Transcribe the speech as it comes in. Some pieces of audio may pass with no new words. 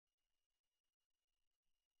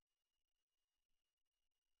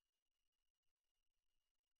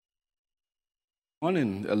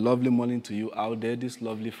Morning, a lovely morning to you out there this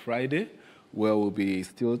lovely Friday, where we'll be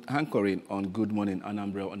still anchoring on Good Morning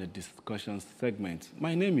Anambra on a discussion segment.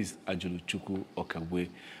 My name is Ajuluchuku Okabwe.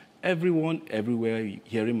 Everyone, everywhere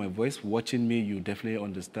hearing my voice, watching me, you definitely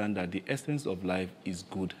understand that the essence of life is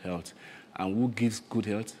good health. And who gives good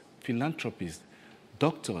health? Philanthropists,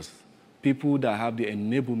 doctors, people that have the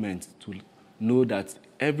enablement to know that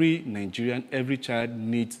every Nigerian, every child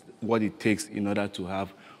needs what it takes in order to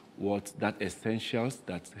have what that essentials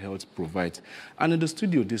that health provides. And in the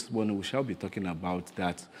studio this morning, we shall be talking about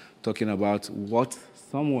that, talking about what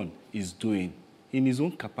someone is doing in his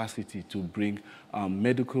own capacity to bring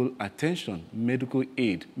medical attention, medical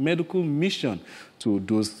aid, medical mission to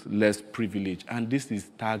those less privileged. And this is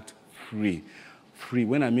tagged free. Free.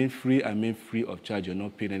 When I mean free of charge. You're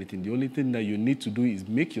not paying anything. The only thing that you need to do is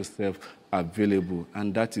make yourself available.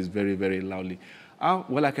 And that is very, very loudly.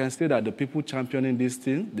 Well, I can say that the people championing this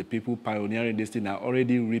thing, the people pioneering this thing are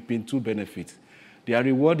already reaping two benefits. Their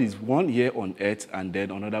reward is one here on earth, and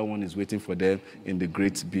then another one is waiting for them in the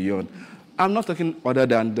great beyond. I'm not talking other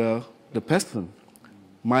than the person,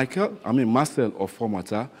 Marcel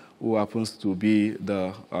Ofomata, who happens to be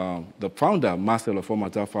the founder, Marcel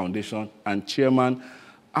Ofomata Foundation, and chairman,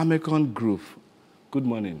 American Group. Good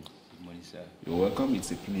morning. Good morning, sir. You're welcome.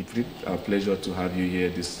 It's a pleasure to have you here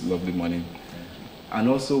this lovely morning. And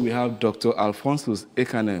also we have Dr. Alphonsus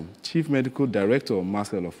Ekanem, Chief Medical Director of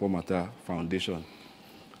Marcel Ofomata Foundation.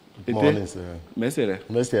 Good morning, sir.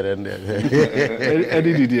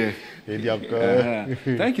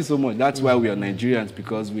 Thank you so much. That's why we are Nigerians,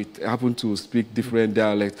 because we happen to speak different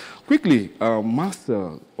dialects. Quickly,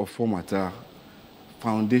 Marcel Ofomata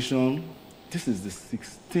Foundation, this is the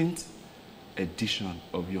 16th edition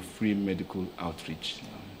of your free medical outreach.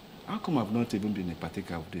 How come I've not even been a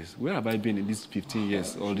partaker of this? Where have I been in these 15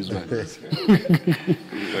 years, all this while?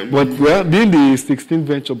 But, well, being the 16th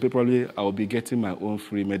venture, probably I'll be getting my own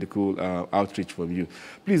free medical outreach from you.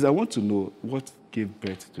 Please, I want to know what gave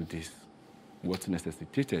birth to this? What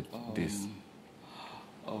necessitated this?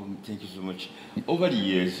 Thank you so much. Over the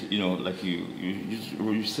years, you know, like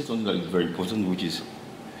you said something that is very important, which is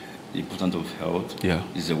the importance of health. Yeah.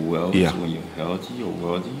 Is a wealth. Yeah. When you're healthy, you're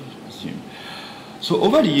wealthy. So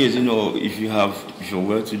over the years, you know, if you're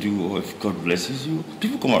well-to-do, or if God blesses you,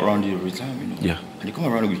 people come around you every time, you know. Yeah. And they come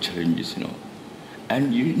around with challenges, you know.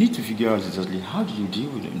 And you need to figure out exactly how do you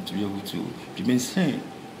deal with them to be able to remain sane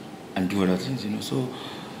and do other things, you know. So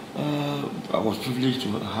I was privileged to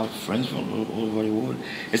have friends from all over the world,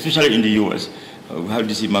 especially in the US. We have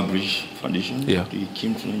this Bridge Foundation. Yeah. They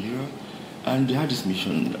came to Nigeria, and they had this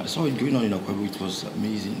mission. I saw it going on in Akwabu. It was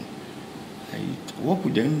amazing. I work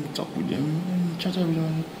with them, talk with them, and chat with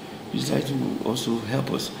them. They decided to also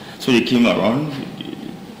help us. So they came around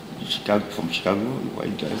from Chicago, the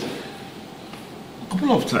white guys, a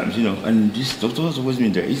couple of times, you know. And this doctor has always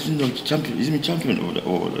been there. He's been the champion. He's been champion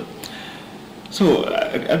over there. So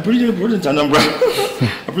I brought it to Anambra.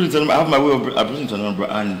 I have my way of I brought it to Anambra,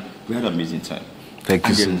 and we had an amazing time. Thank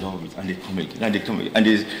you. And they love it, and they come again, and they come again, and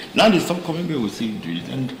now they stop coming back. We see you do it,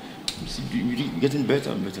 and we're getting better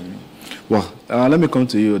and better, you know. Well, let me come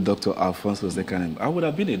to you, Dr. Alphonsus Ekanem. I would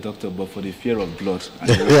have been a doctor, but for the fear of blood.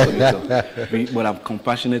 But I'm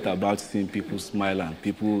compassionate about seeing people smile and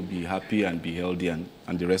people be happy and be healthy and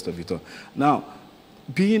the rest of it all. Now,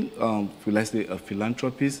 being, let's say, a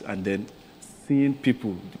philanthropist and then seeing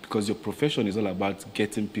people, because your profession is all about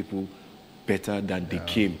getting people better than they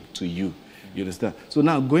came to you. You understand? So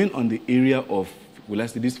now, going on the area of,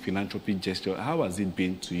 let's say, this philanthropy gesture, how has it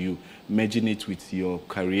been to you, merging it with your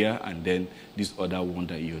career and then this other one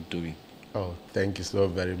that you're doing? Oh, thank you so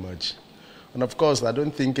very much. And of course, I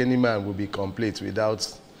don't think any man will be complete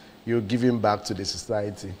without you giving back to the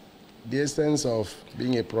society. The essence of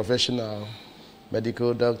being a professional,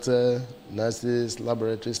 medical doctor, nurses,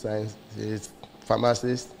 laboratory scientists,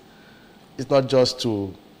 pharmacists, it's not just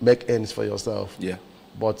to make ends for yourself,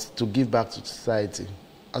 but to give back to society.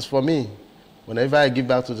 As for me, whenever I give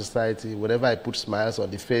back to society, whenever I put smiles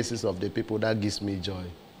on the faces of the people, that gives me joy.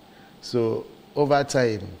 So over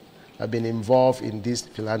time, I've been involved in this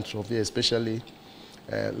philanthropy, especially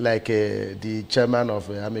like the chairman of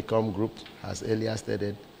the American Group has earlier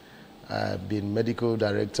stated. I've been medical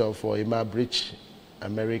director for Bridge,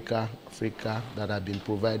 America, Africa, that have been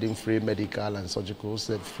providing free medical and surgical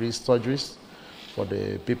free surgeries for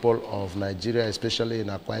the people of Nigeria, especially in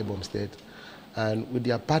Akwa Ibom State. And with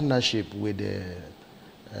their partnership with the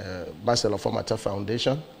Marcel Ofomata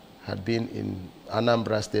Foundation, had been in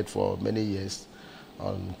Anambra State for many years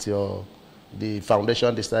until the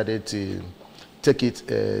foundation decided to take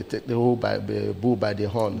the bull by the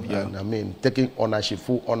horn. Yeah. And I mean, taking ownership,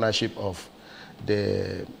 full ownership of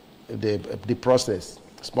the process,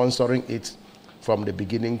 sponsoring it from the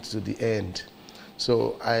beginning to the end.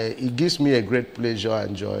 So it gives me a great pleasure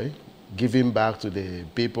and joy giving back to the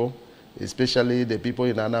people, especially the people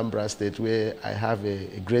in Anambra State, where I have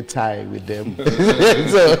a great tie with them.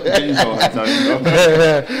 So,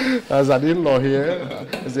 as an in-law here,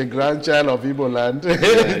 as a grandchild of Igbo land,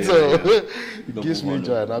 it gives me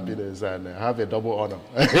joy and happiness, and I have a double honor.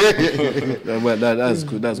 Well, that's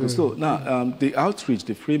good. That's good. So now, the outreach,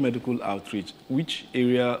 the free medical outreach, which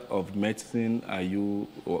area of medicine are you,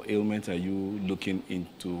 or ailments are you looking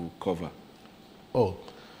into cover? Oh.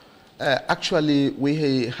 Actually,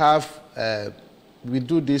 we have, we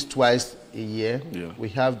do this twice a year. Yeah. We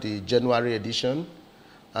have the January edition,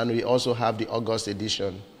 and we also have the August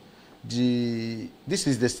edition. This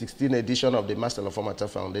is the 16th edition of the Marcel Ofomata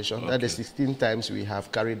Foundation. Okay. That's the 16 times we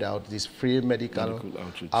have carried out these free medical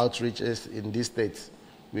outreaches in these states.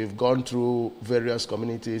 We've gone through various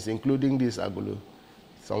communities, including this Agulu,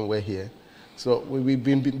 somewhere here. So we've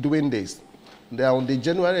been doing this. Now, the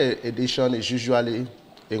January edition is usually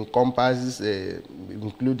encompasses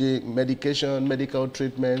including medication, medical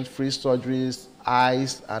treatment, free surgeries,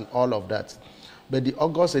 eyes, and all of that. But the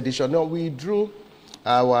August edition, no, we drew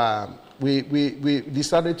our, we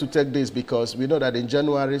decided to take this because we know that in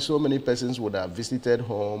January, so many persons would have visited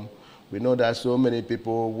home. We know that so many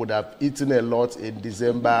people would have eaten a lot in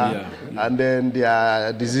December, and then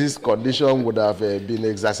their disease condition would have been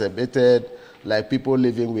exacerbated, like people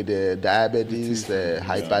living with diabetes,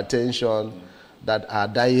 hypertension, that are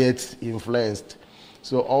diet influenced.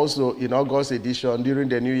 So also in August edition, during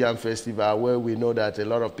the New Yam Festival, where we know that a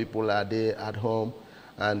lot of people are there at home,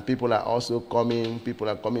 and people are also coming,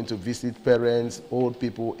 to visit parents, old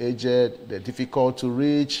people, aged, the difficult to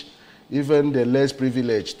reach, even the less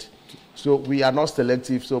privileged. So we are not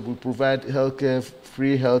selective, so we provide healthcare,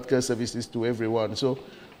 free healthcare services to everyone. So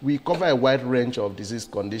we cover a wide range of disease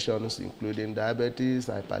conditions, including diabetes,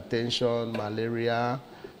 hypertension, malaria,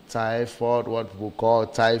 typhoid, what we call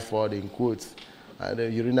typhoid in quotes,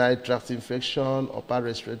 and urinary tract infection, upper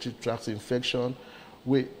respiratory tract infection.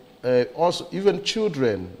 We also, even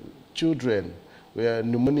children, where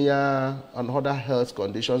pneumonia and other health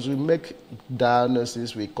conditions, we make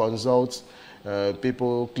diagnosis, we consult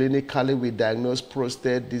people clinically, we diagnose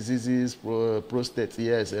prostate diseases, prostate,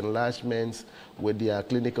 enlargements with their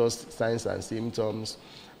clinical signs and symptoms.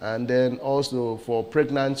 And then also for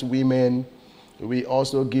pregnant women, we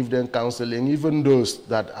also give them counseling. Even those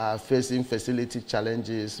that are facing fertility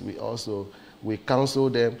challenges, we counsel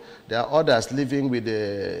them. There are others living with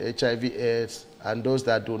the HIV/AIDS, and those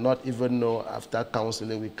that do not even know after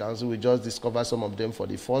counseling, we counsel. We just discover some of them for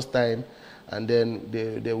the first time, and then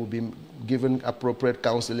they will be given appropriate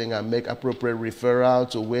counseling and make appropriate referral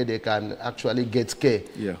to where they can actually get care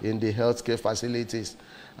in the healthcare facilities.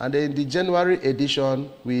 And then in the January edition,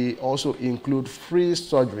 we also include free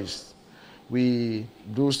surgeries. We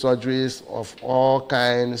do surgeries of all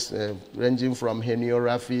kinds, ranging from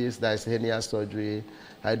heniographies, that is hernia surgery,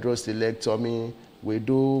 hydrocelectomy. We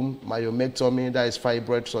do myomectomy, that is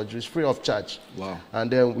fibroid surgeries, free of charge. Wow.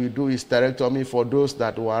 And then we do hysterectomy for those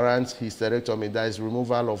that warrant hysterectomy, that is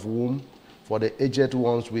removal of womb. For the aged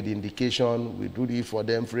ones with indication, we do it for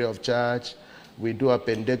them free of charge. We do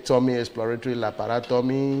appendectomy, exploratory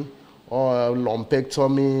laparotomy, or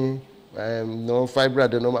lumpectomy,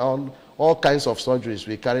 fibroadenoma, all kinds of surgeries.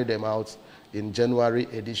 We carry them out in January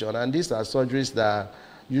edition. And these are surgeries that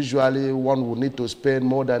usually one would need to spend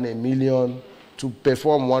more than $1 million to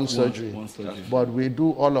perform one surgery. But we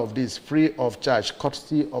do all of this free of charge,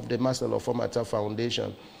 courtesy of the Marcel Ofomata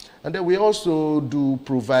Foundation. And then we also do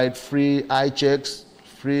provide free eye checks,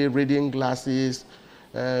 free reading glasses,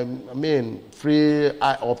 free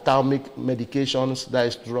eye ophthalmic medications, that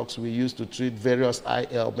is drugs we use to treat various eye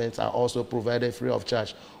ailments, are also provided free of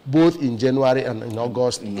charge, both in January and in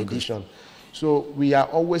August edition. So we are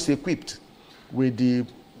always equipped with the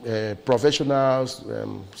professionals,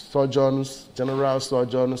 surgeons, general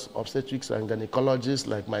surgeons, obstetrics and gynecologists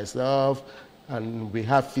like myself, and we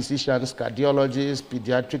have physicians, cardiologists,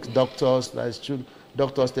 pediatrics doctors, that is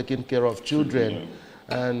doctors taking care of children,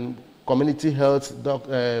 and community health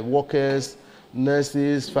workers,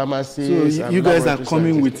 nurses, pharmacists. So you guys are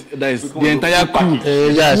coming with the entire crew.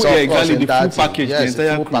 Yes, of course, exactly, the full package, yes, the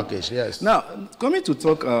entire full crew. package, yes. Now, coming to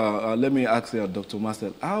talk, let me ask you, Dr.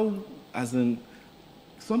 Marcel, how,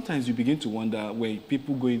 sometimes you begin to wonder, when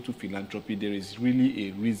people go into philanthropy, there is really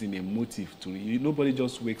a reason, a motive to it. Nobody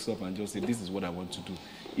just wakes up and just say, this is what I want to do.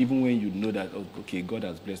 Even when you know that, oh, okay, God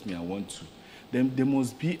has blessed me, I want to. Then there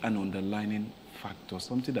must be an underlying factor,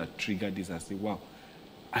 something that triggered this and say, wow,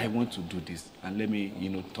 I want to do this, and let me,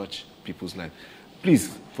 touch people's life.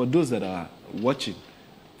 Please, for those that are watching,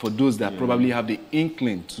 for those that probably have the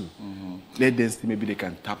inkling to, let them see, maybe they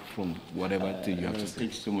can tap from whatever thing you have to say.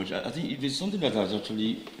 Thank you so much. I think if there's something that has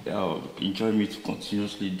actually enjoyed me to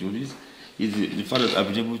continuously do this, is the fact that I've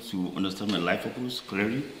been able to understand my life purpose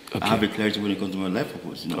clearly. Okay. I have a clarity when it comes to my life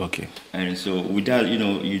purpose, Okay. And so with that, you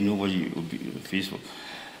know what you will be faced for.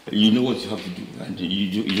 You know what you have to do, and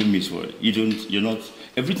you don't miss what. You're not,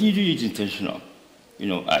 everything you do is intentional.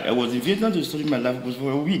 I was in Vietnam to study my life purpose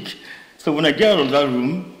for a week. So when I get out of that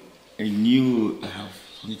room, I knew I have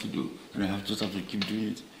something to do, and I just have to keep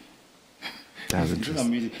doing it. That's interesting.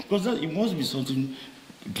 Amazing. Because it must be something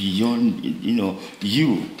beyond,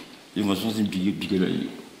 you. It must be something bigger than you.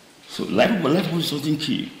 So life is something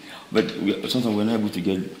key. But sometimes we're not able to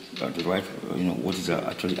get the right, what is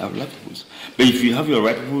actually our life purpose. But if you have your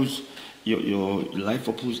right purpose, your life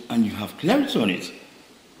purpose, and you have clarity on it,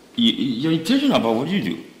 you're intentional about what you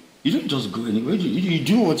do. You don't just go anywhere. You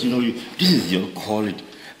do what this is your calling.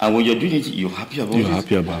 And when you're doing it, you're happy about it. You're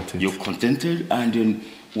happy about it. You're contented, and then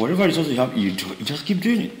whatever resource you have, you just keep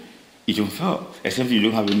doing it. It don't fail, except you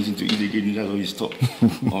don't have anything to eat again, that's why you stop.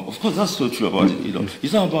 Of course, that's so true about it.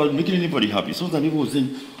 It's not about making anybody happy. Sometimes people will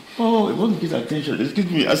think, oh, it won't get attention. Excuse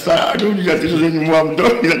me, I don't need attention anymore. I'm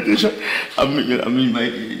done with attention. I'm in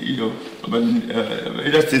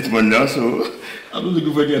that statement now, so I'm not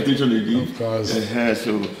looking for any attention again. Of course.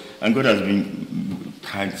 And God has been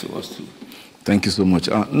kind to us too. Thank you so much.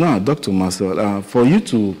 Now, Dr. Marcel, for you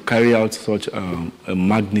to carry out such a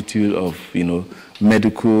magnitude of,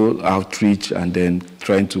 medical outreach and then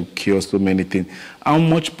trying to cure so many things, how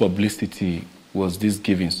much publicity was this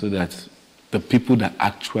given so that the people that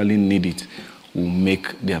actually need it will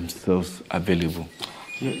make themselves available?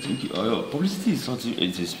 Yeah, thank you. Publicity is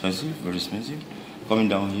it's expensive, very expensive. Coming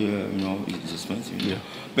down here, it's expensive. Yeah.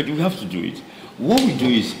 But we have to do it. What we do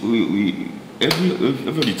is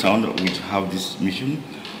every town that we have this mission,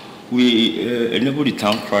 we enable the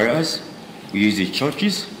town criers, we use the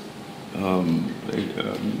churches,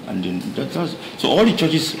 and then so all the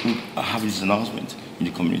churches have this announcement in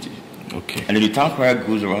the community. Okay. And then the town crier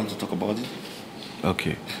goes around to talk about it.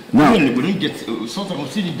 Okay. Now we don't get sometimes we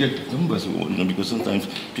still get numbers, because sometimes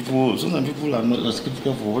people are not as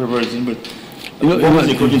critical for whatever reason, but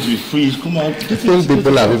according to the freeze, come out. I think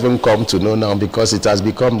people have even come to know now because it has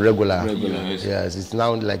become regular. Yes, it's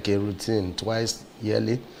now like a routine, twice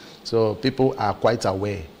yearly. So people are quite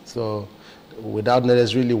aware. So without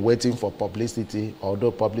necessarily waiting for publicity,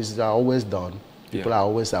 although publicity are always done, people are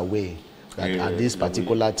always aware that at this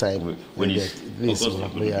particular time when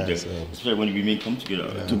especially when we come together.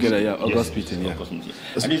 August meeting. And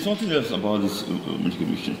there's something else about this medical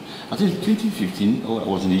mission. I think 2015, I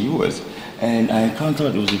was in the US, and I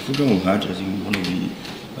encountered there was a program we had, I think one of the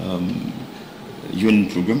UN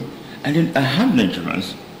program, and then I had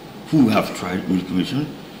Nigerians who have tried medical mission,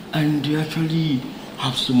 and they actually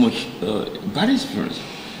have so much bad experience,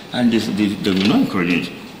 and they will not encourage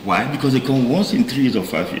it. Why? Because they come once in 3 years or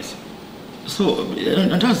 5 years. So,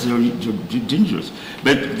 and that's very dangerous.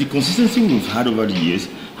 But the consistency we've had over the years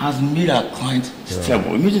has made our clients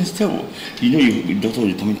stable. Imagine stable. Your doctor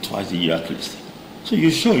will come in twice a year at least. So you're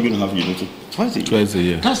sure you're going to have your doctor twice a year? Twice a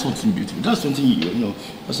year. That's something beautiful. That's something,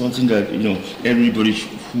 that's something that, everybody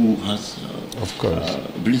who has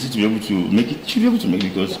ability to be able to make it should be able to make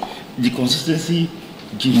it, because the consistency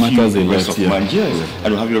gives matters you a the rest lot, of mind. Yes.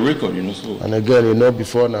 And you have your record, so. And again,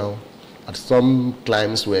 before now, at some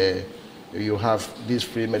climes where you have this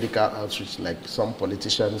free medical outreach, like some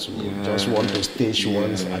politicians who just want to stage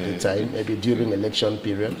once at a time, maybe during election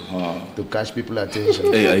period, to catch people's attention.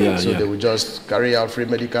 So they will just carry out free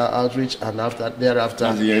medical outreach, and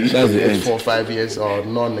thereafter, that's 4 or 5 years or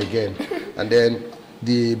none again. And then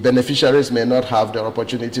the beneficiaries may not have the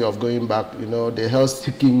opportunity of going back. The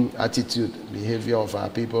health-seeking attitude, behavior of our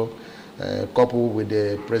people, coupled with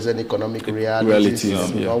the present economic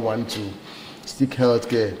realities, we don't want to seek health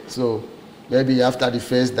care. So maybe after the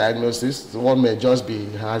first diagnosis, one may just be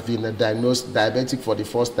having a diagnosed diabetic for the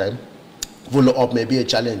first time. Follow up may be a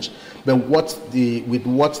challenge. But with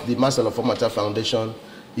what the Marcel Ofomata Foundation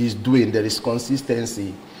is doing, there is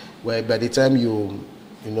consistency, where by the time you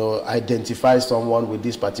identify someone with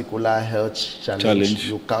this particular health challenge,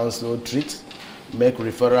 you counsel, treat, make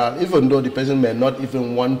referral, even though the person may not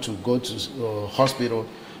even want to go to hospital,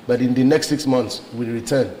 but in the next 6 months we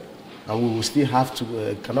return. And we will still have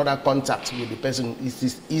to another contact with the person. It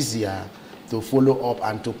is easier to follow up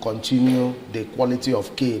and to continue the quality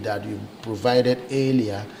of care that you provided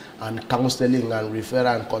earlier, and counseling and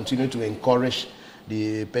referral, and continue to encourage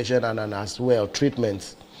the patient and as well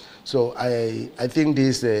treatments. So I think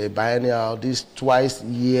this biennial, this twice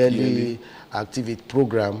yearly activity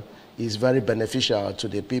program is very beneficial to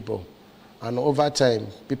the people. And over time,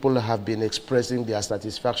 people have been expressing their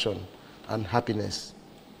satisfaction and happiness.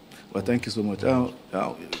 Well, thank you so much.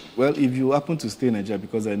 Well, if you happen to stay in Nigeria,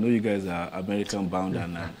 because I know you guys are American bound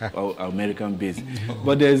and American based,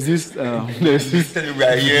 but there's this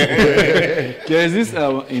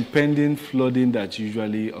impending flooding that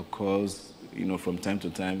usually occurs, from time to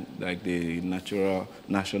time. Like the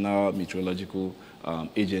National Meteorological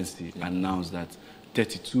Agency announced that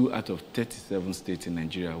 32 out of 37 states in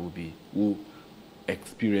Nigeria will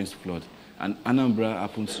experience flood. And Anambra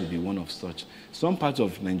happens to be one of such. Some parts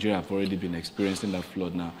of Nigeria have already been experiencing that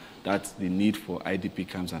flood now. That's the need for IDP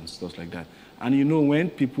camps and stuff like that. And when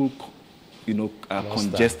people, are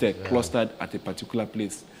congested, clustered at a particular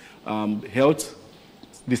place,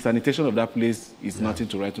 the sanitation of that place is nothing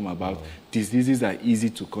to write home about. Diseases are easy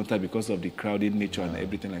to contact because of the crowded nature and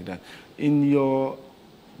everything like that. In your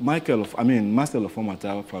Marcel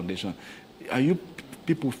Ofomata Foundation, are you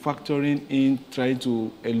people factoring in trying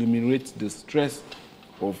to eliminate the stress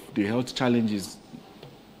of the health challenges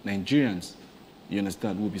Nigerians, you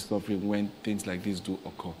understand, will be suffering when things like this do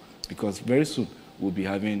occur? Because very soon we'll be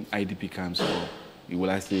having IDP camps, or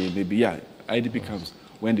IDP camps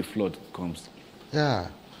when the flood comes. Yeah,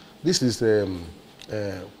 this is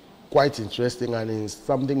quite interesting, and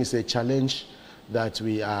it's a challenge that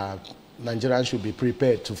Nigerians should be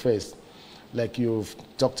prepared to face. Like you've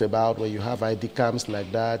talked about, when you have ID camps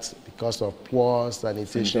like that, because of poor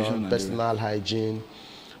sanitation, personal hygiene,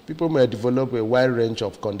 people may develop a wide range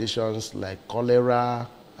of conditions like cholera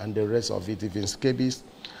and the rest of it, even scabies.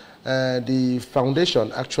 The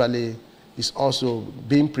foundation actually is also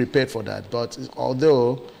being prepared for that. But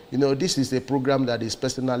although, this is a program that is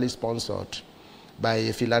personally sponsored by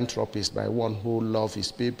a philanthropist, by one who loves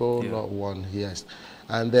his people, not one, yes.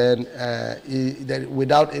 And then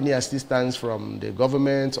without any assistance from the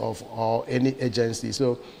government or any agency.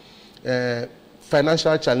 So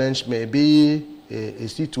financial challenge may be a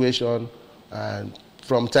situation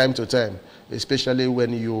from time to time, especially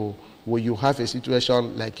when you have a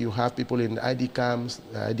situation like you have people in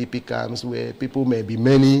IDP camps where people may be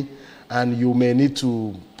many, and you may need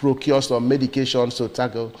to procure some medications to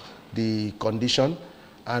tackle the condition,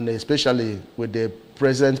 and especially with the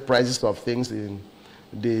present prices of things in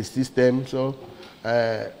the system. So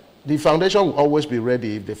the foundation will always be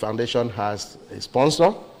ready if the foundation has a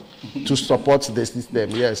sponsor to support the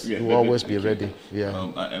system. Yes, it will always be ready.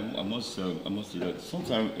 Yeah. I must say that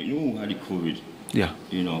sometimes, when we had the COVID,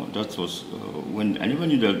 that was when I never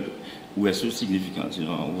knew that we were so significant,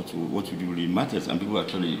 what we do really matters, and people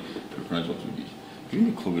actually recognize what we did.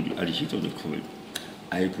 During the COVID, at the heat of the COVID,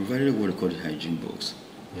 I provided what I call the hygiene box.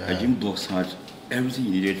 Yeah. Hygiene box had everything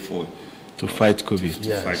you needed to fight COVID.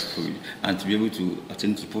 To fight COVID. And to be able to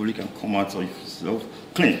attend to the public and come out of yourself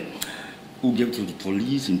clean. We gave to the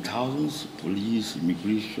police in thousands, police,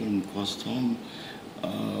 immigration, custom,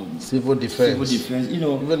 civil defense,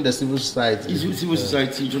 even the civil society. Civil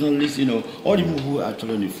society, journalists, all the people who are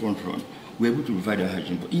actually on the front run, were able to provide a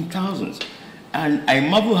hygiene box in thousands. And I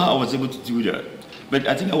marvel how I was able to do that. But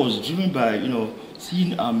I think I was driven by,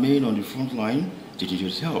 seeing our men on the front line, they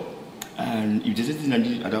needed help. And if there's anything I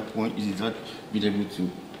did at that point, is that being able to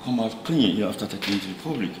come out clean, after taking to the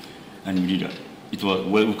public. And we did that. It was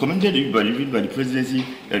well commended by the presidency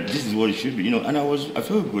that this is what it should be, and I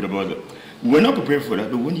felt good about that. We were not prepared for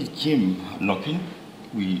that, but when it came knocking,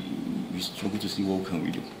 we struggled to see what can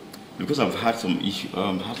we do. Because I've had some relationship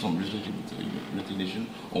with the United Nations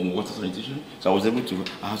on water sanitation, so I was able to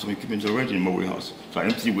have some equipment already in my warehouse. So I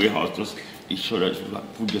empty the warehouse, just ensure that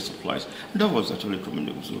food gets supplies. And that was actually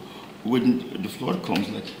commendable. So when the flood comes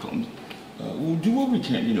like it comes, we'll do what we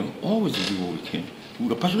can, always do what we can.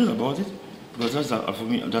 We're passionate about it, because for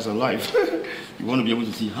me, that's our life. We want to be able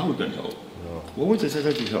to see how we can help. We're always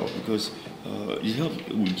excited to help, because the help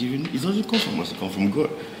we're giving, it doesn't come from us, it comes from God.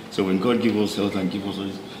 So when God gives us health and gives us all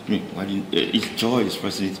this, it's joy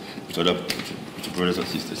expressing it with other brothers and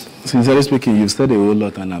sisters. Sincerely speaking, you've said a whole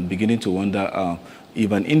lot, and I'm beginning to wonder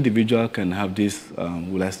if an individual can have this,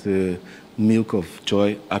 milk of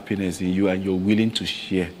joy, happiness in you, and you're willing to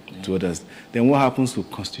share to others, then what happens to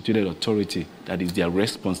constituted authority that is their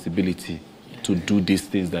responsibility to do these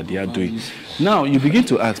things that they are doing? Now, you begin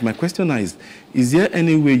to ask, my question now is there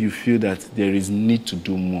any way you feel that there is need to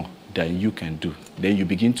do more than you can do? Then you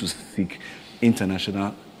begin to seek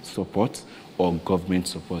international support or government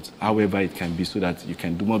support, however it can be, so that you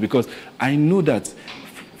can do more. Because I know that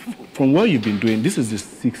from what you've been doing, this is the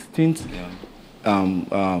 16th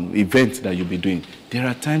events that you'll be doing, there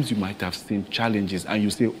are times you might have seen challenges and you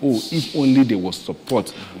say, oh, if only there was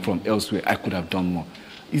support from elsewhere, I could have done more.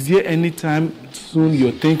 Is there any time soon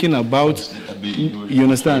you're thinking about, you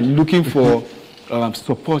understand, looking for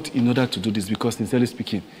support in order to do this? Because sincerely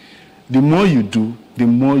speaking, the more you do, the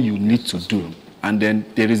more you need to do. And then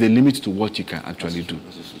there is a limit to what you can actually do.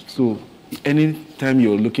 So anytime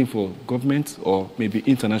you're looking for government or maybe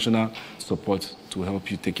international support to help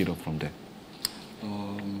you take it up from there.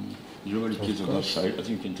 You know the case of that side. I think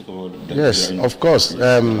you can talk about that. Yes, of course.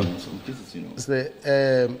 Some cases, you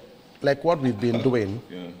know. Like what we've been doing,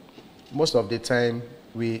 most of the time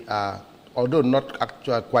we are, although not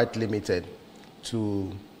actually quite limited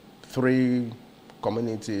to 3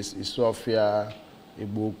 communities, Isofia,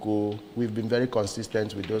 Ibuku. We've been very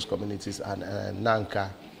consistent with those communities, and Nanka,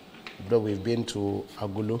 though we've been to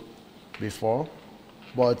Agulu before.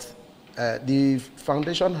 But the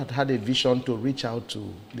foundation had a vision to reach out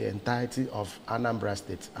to the entirety of Anambra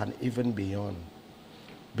State and even beyond,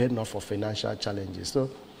 but not for financial challenges. So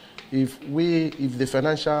if the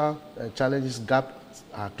financial challenges gaps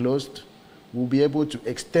are closed, we'll be able to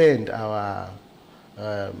extend our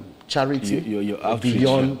charity your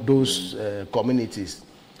beyond those communities.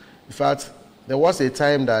 In fact, there was a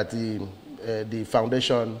time that the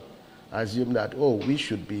foundation assumed that, oh, we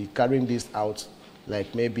should be carrying this out,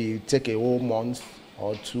 like maybe take a whole month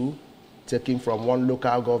or 2, taking from one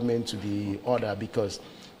local government to the other, because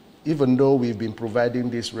even though we've been providing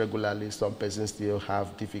this regularly, some persons still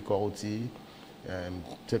have difficulty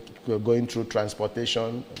going through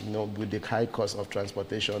transportation, with the high cost of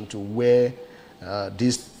transportation to where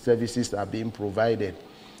these services are being provided.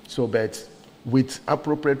 So, but with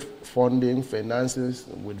appropriate funding, finances,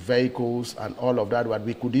 with vehicles and all of that, what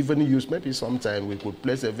we could even use, maybe sometime we could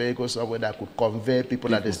place a vehicle somewhere that could convey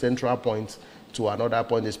people at the central point to another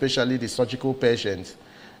point, especially the surgical patients.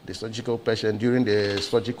 The surgical patient during the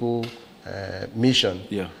surgical mission.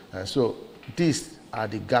 So these are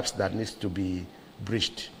the gaps that needs to be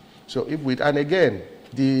bridged. So and again,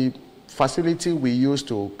 the facility we use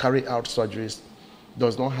to carry out surgeries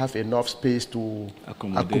does not have enough space to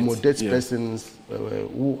accommodate persons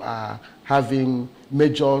who are having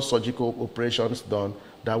major surgical operations done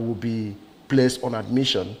that will be placed on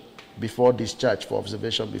admission before discharge, for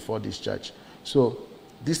observation before discharge. So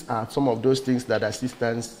these are some of those things that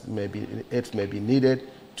assistance may be needed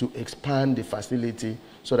to expand the facility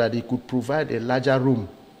so that it could provide a larger room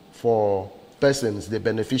for persons, the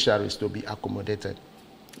beneficiaries, to be accommodated.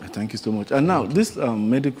 Thank you so much. And now, this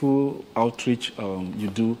medical outreach you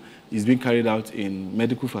do is being carried out in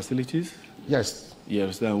medical facilities? Yes.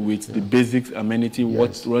 Yes, with the basic amenity,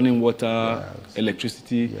 running water,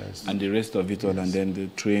 electricity, and the rest of it all, and then the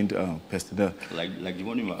trained personnel. Like the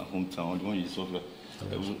one in my hometown, the one in Sofia,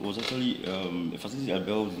 it was actually a facility I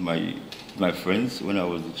built with my friends when I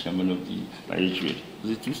was the chairman of the IH rate. It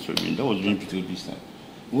was a 2-story, and that was really pretty good this time.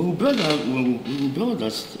 When we built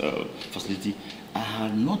that facility, I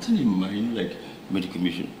had nothing in mind like medical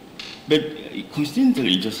mission, but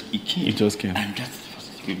coincidentally, it came. It just came, and that's the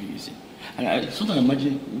facility we're using. And I sometimes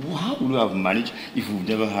imagine, how would we have managed if we've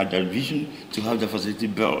never had that vision to have that facility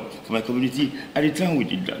built for my community at the time we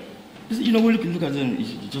did that? You know, when you look at them,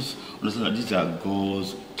 you just understand that these are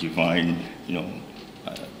God's divine,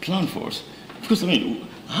 plan for us. Because, I mean,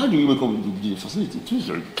 how do we wake up with the facility,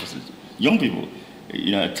 2-story facility? Young people,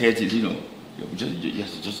 30s,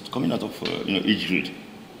 just coming out of, age grade.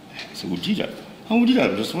 So we did that. And we did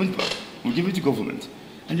that, we just went back. We gave it to government.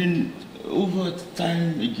 And then over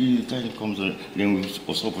time, again, time comes on, then we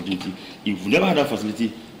also opportunity. If we never had that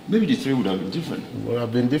facility, maybe the 3 would have been different. Would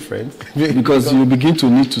have been different. because you begin to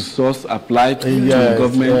need to apply to the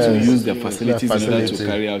government to use their facilities in order to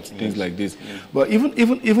carry out things like this. But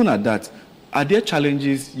even at that, are there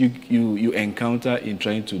challenges you encounter in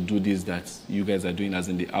trying to do this that you guys are doing, as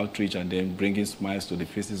in the outreach and then bringing smiles to the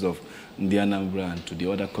faces of the Anambra and to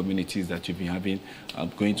the other communities that you've been having,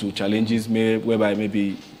 going to challenges whereby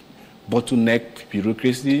maybe bottleneck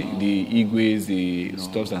bureaucracy, the igwes, the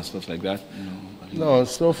stuff like that? No,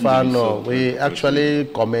 so far no. We actually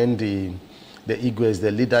commend the igwes,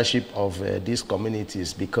 the leadership of these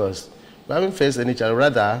communities, because we haven't faced any challenge.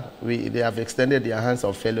 Rather, they have extended their hands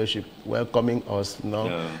of fellowship, welcoming us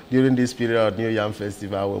during this period of New Yam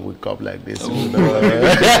Festival when we come like this.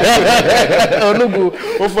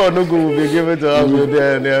 Onugu will be given to us with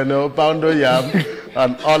poundo yam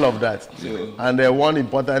and all of that. And one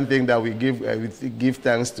important thing that we give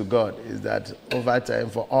thanks to God is that over time,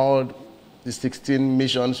 for all the 16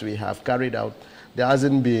 missions we have carried out, there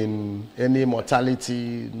hasn't been any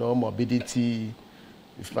mortality, no morbidity.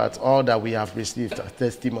 In fact, all that we have received are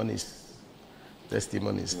testimonies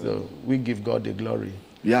testimonies. So we give God the glory.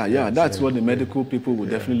 Yeah, that's what the medical people will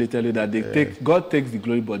definitely tell you, that they God takes the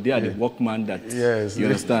glory, but they are the workman that, you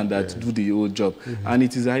understand, that do the whole job. And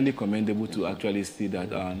it is highly commendable to actually see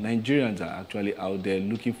that Nigerians are actually out there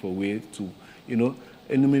looking for ways to,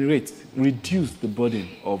 enumerate, reduce the burden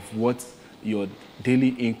of what your daily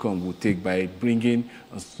income will take by bringing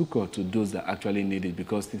a succor to those that actually need it.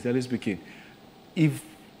 Because sincerely speaking, if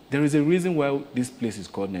there is a reason why this place is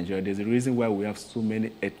called Nigeria. There's a reason why we have so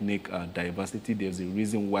many ethnic diversity. There's a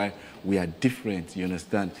reason why we are different, you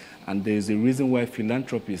understand? And there's a reason why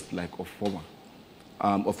philanthropists like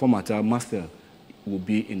Ofomata, Marcel, will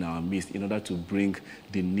be in our midst in order to bring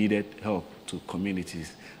the needed help to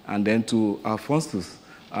communities. And then to Alphonsus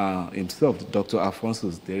himself, Dr.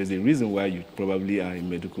 Alphonsus, there is a reason why you probably are a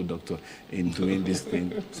medical doctor in doing this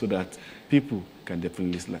thing, so that people can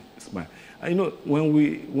definitely smile. When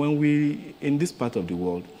we in this part of the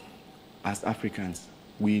world, as Africans,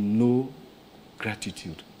 we know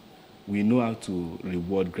gratitude. We know how to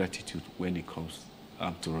reward gratitude when it comes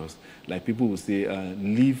to us. Like people will say,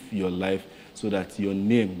 live your life so that your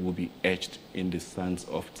name will be etched in the sands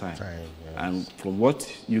of time. And from what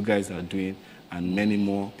you guys are doing, and many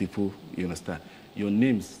more people, you understand, your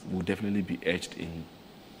names will definitely be etched in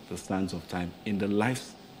the sands of time, in the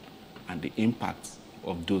lives and the impacts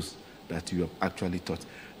of those that you have actually taught.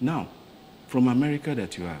 Now, from America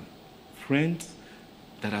that you are, friends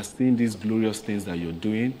that are seeing these glorious things that you're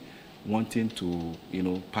doing, wanting to,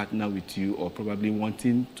 partner with you, or probably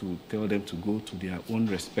wanting to tell them to go to their own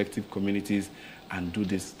respective communities and do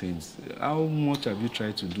these things. How much have you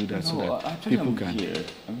tried to do that so that people can?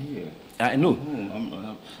 I'm here. I know.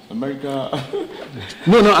 I'm America.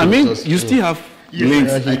 No, I mean, you still have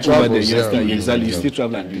links over there. Exactly. You still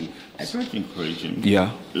travel and do. I try to encourage him.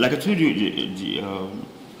 Yeah. Like I told you,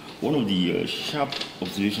 one of the sharp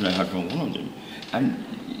observations I had from one of them, and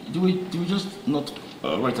they were just not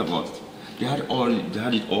right about it. They had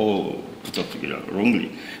it all put up together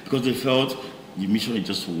wrongly, because they felt the mission is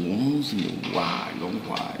just once in a while, long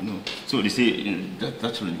while, So they say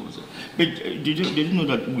that's what it was. But they didn't know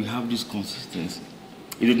that we have this consistency.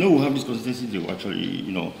 If they know we have this consistency, they will actually,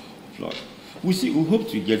 applaud. We hope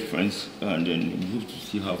to get friends, and then we hope to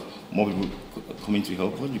see how more people coming to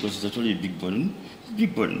help us, because it's actually a big burden. It's a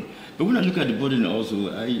big burden. But when I look at the burden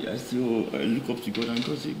also, I still look up to God, and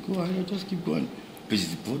God say, go ahead, just keep going. But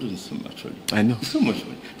it's burdensome, actually. I know. It's so much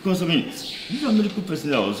money. Because, these are medical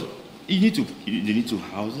personnel. They need to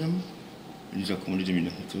house them, you need to accommodate them in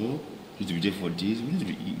the hotel, you need to be there for days, we need to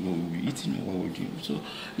be eating what we're doing. So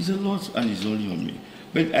it's a lot, and it's only on me.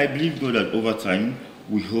 But I believe, God, that over time,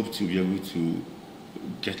 we hope to be able to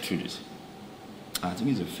get through this. I think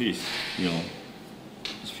it's a phase, it's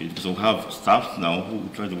a phase. Because we have staff now who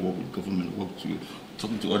try to work with government,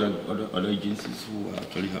 talking to other agencies who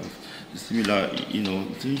actually have similar,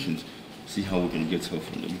 intentions. See how we can get help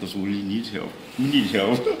from them, because we really need help. We need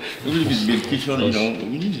help. Even if it's medication,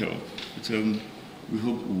 we need help. But we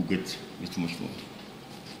hope we'll get much more.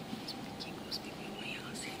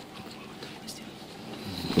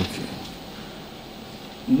 Okay.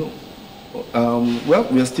 No. Well,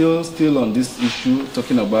 we are still on this issue,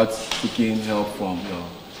 talking about seeking help from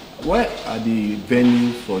where are the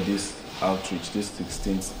venue for this outreach, this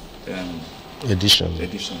 16th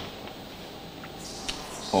edition?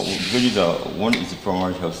 One is the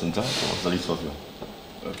primary health center, Sofia.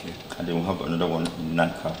 Okay. And then we'll have another one in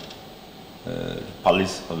Nanka, the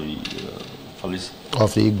palace of the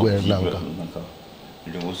Igwe Nanka.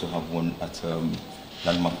 And then we also have one at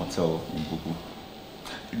Landmark Hotel in Buku.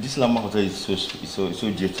 This Landmark Hotel is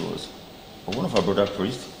so dear to us. But one of our brother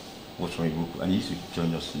priests was from Buku, and he used to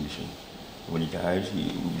join us in mission. When he died,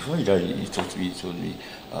 before he died, he talked to me, he told me,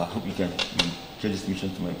 I hope you can get this mission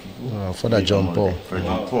to my people. Father John Paul. Father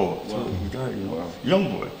John Paul. So he died,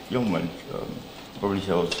 young man, public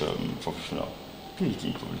health professional.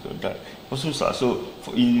 2018, probably died. Also, so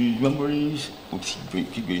in memories, we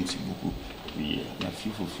keep going to Buku. We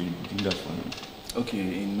feel fulfilled doing that for him. Okay,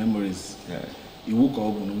 in memories. Yeah. He woke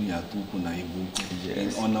up in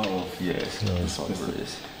honor of yes.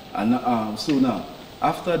 And so now,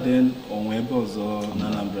 after then, on Webos or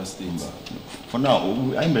Anambra State? For now,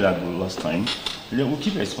 I made that goal last time. Then we'll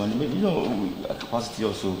keep expanding, but capacity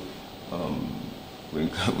also. We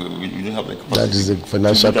don't have like capacity. That is the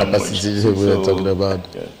financial capacity we are talking about.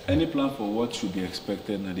 Yeah. Any plan for what should be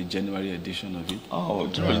expected at the January edition of it? Oh,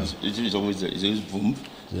 January is always there. It's always boom.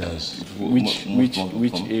 Yes.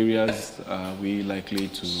 Which areas are we likely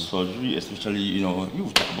to? Surgery, especially, you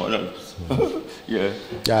talk about that. Yeah.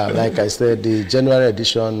 Yeah, like I said, the January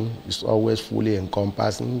edition is always fully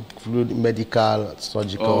encompassing, including medical,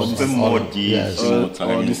 surgical. We spend more days, yes. more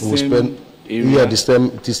time. The same area? Yeah,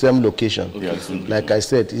 the same location. Okay. Like I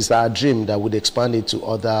said, it's our dream that would expand it to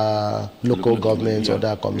other local governments,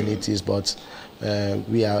 other communities, but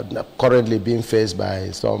we are currently being faced by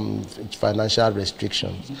some financial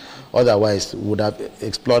restrictions. Otherwise, we would have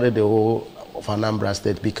explored the whole of Anambra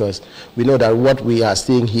State, because we know that what we are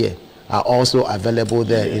seeing here are also available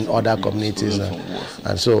there in other communities.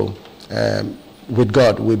 And so, with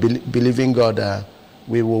God, we believe in God that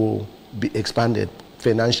we will be expanded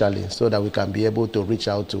financially so that we can be able to reach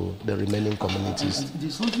out to the remaining communities.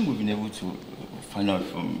 There's something we've been able to find out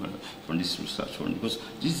from this research one, because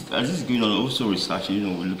as this is going on, also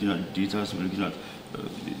researching, we're looking at data, so we're looking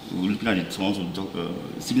at the tons of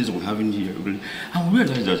sickness we have in here, and we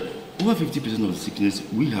realize that over 50% of the sickness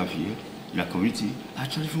we have here in our community are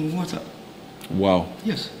actually from water. Wow.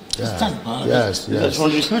 Yes. Yeah. It's that bad. Yes. That's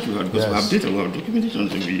one research we had, because we have data, we have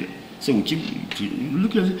documentation every year. So we keep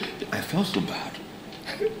looking at it. I felt so bad.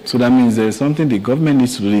 So that means there is something the government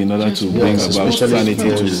needs to do in order to bring about sanity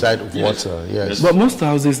to the side of water. Yes. But most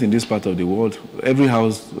houses in this part of the world, every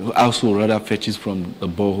household rather fetches from the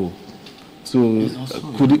borehole. So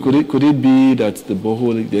could it be that the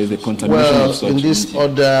borehole, there is a contamination of such? Well, in this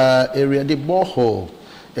other area, the borehole,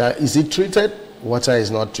 is it treated? Water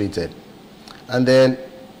is not treated. And then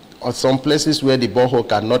at some places where the borehole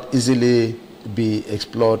cannot easily be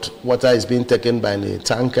explored, water is being taken by a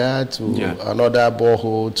tanker to another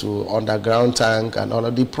borehole to underground tank, and all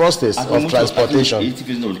of the process of transportation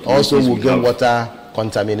also will get water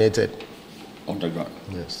contaminated underground.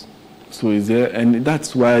 Yes. So is there, and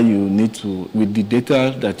that's why you need to, with the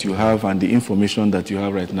data that you have and the information that you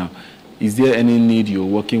have right now, is there any need you're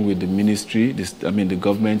working with the ministry, the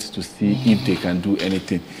government, to see if they can do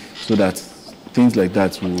anything so that things like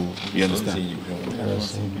that will, you understand?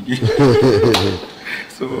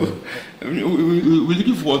 So we're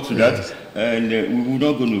looking forward to that, and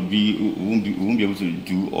we're not going to be, we won't be able to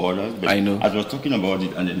do all that. But I know. As we're talking about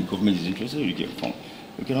it, and then the government is interested, we can come.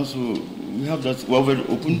 We can also, we have that, we're very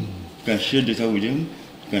open. You can share data with them,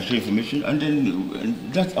 you can share information, and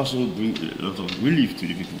then that also brings a lot of relief to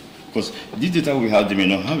the people. Because this data we have, they may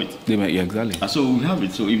not have it. They may, exactly. And so we have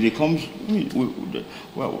it. So if they come,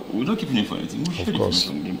 we're not keeping it for anything. We share it with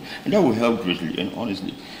them. And that will help greatly, and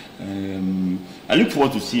honestly. I look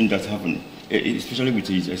forward to seeing that happen, especially with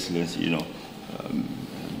His Excellency,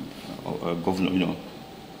 Governor,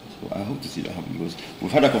 So I hope to see that happen, because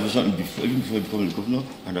we've had a conversation before, even before becoming the governor,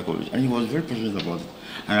 and he was very passionate about it.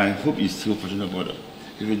 And I hope he's still passionate about it,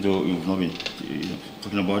 even though we've not been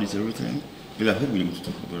talking about it every time. But I hope we're able to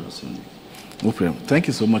talk about it soon. Okay, thank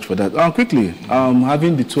you so much for that. Quickly,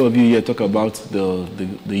 having the two of you here talk about the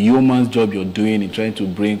yeoman's job you're doing in trying to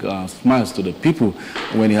bring smiles to the people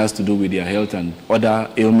when it has to do with their health and other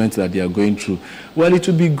ailments that they are going through. Well, it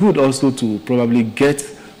would be good also to probably get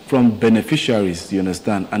from beneficiaries, you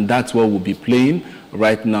understand, and that's what we'll be playing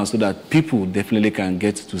right now, so that people definitely can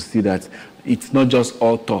get to see that it's not just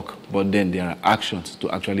all talk, but then there are actions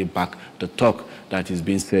to actually back the talk that is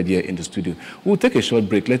being said here in the studio. We'll take a short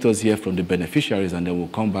break. Let us hear from the beneficiaries, and then we'll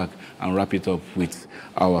come back and wrap it up with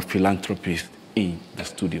our philanthropist in the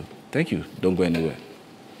studio. Thank you. Don't go anywhere.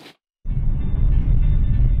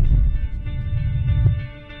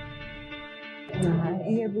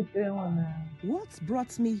 What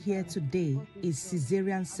brought me here today is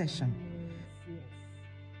cesarean session.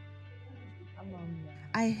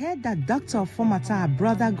 I heard that Dr. Ofomata, our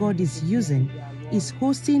brother God is using, is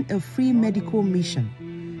hosting a free medical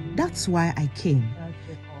mission. That's why I came.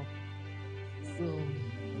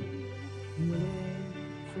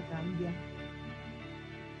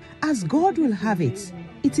 As God will have it,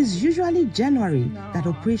 it is usually January that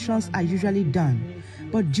operations are usually done.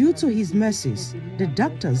 But due to His mercies, the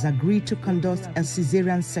doctors agreed to conduct a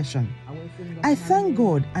cesarean session. I thank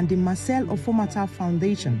God and the Marcel Ofomata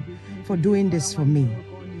Foundation for doing this for me.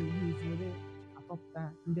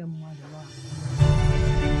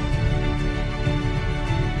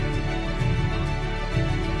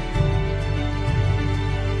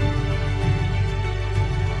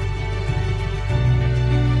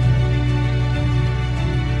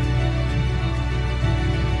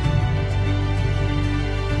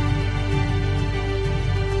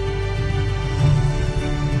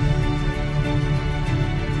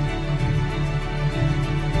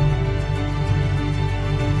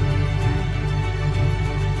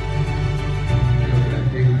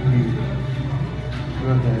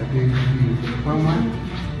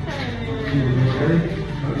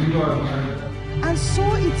 And so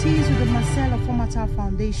it is with the Marcel Ofomata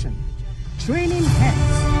Foundation, training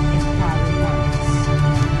heads, empowering minds.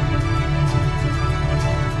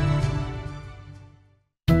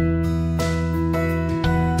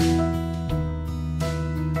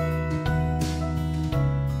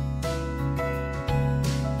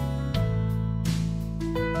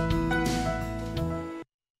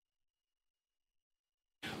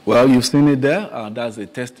 Well, you've seen it there. That's a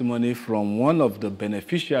testimony from one of the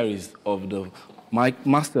beneficiaries of the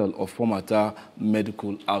Marcel Ofomata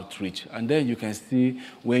medical outreach. And then you can see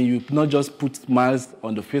when you not just put smiles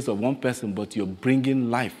on the face of one person, but you're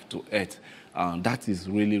bringing life to earth. That is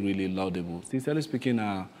really, really laudable. Sincerely speaking,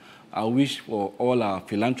 I wish for all our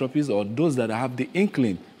philanthropists or those that have the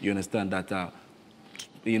inkling, you understand, that are,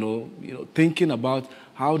 thinking about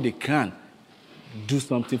how they can do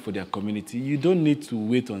something for their community. You don't need to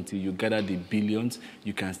wait until you gather the billions.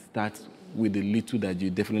 You can start with the little that you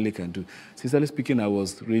definitely can do. Sincerely speaking, I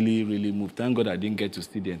was really, really moved. Thank God I didn't get to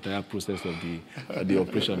see the entire process of the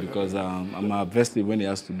operation because I'm invested when it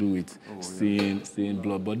has to do with seeing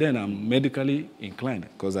blood. But then I'm medically inclined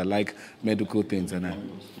because I like medical things.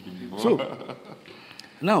 So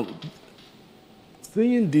now,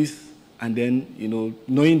 seeing this and then,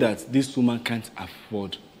 knowing that this woman can't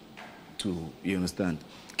afford to, you understand,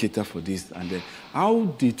 cater for this. And then how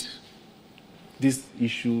did this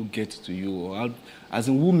issue get to you? Or how, as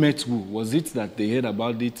in, who met who? Was it that they heard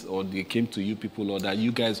about it or they came to you people, or that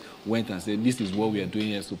you guys went and said, this is what we are doing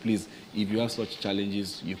here, so please, if you have such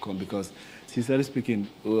challenges, you come? Because sincerely speaking,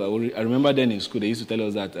 I remember then in school, they used to tell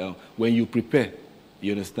us that when you prepare,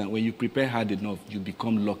 you understand, when you prepare hard enough, you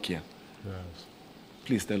become luckier. Yes.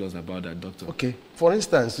 Please tell us about that, doctor. Okay. For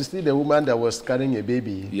instance, you see the woman that was carrying a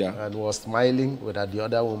baby and was smiling with the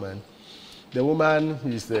other woman. The woman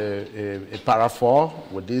is a para 4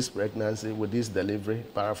 with this pregnancy, with this delivery.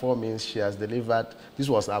 Para 4 means she has delivered. This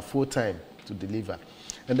was her full time to deliver.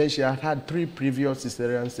 And then she had 3 previous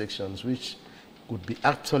cesarean sections, which would be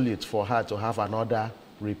obsolete for her to have another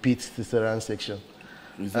repeat cesarean section.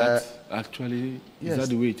 Is that actually, is that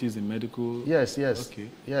the way it is in medical? Yes, yes. Okay.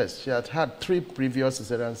 Yes, she had 3 previous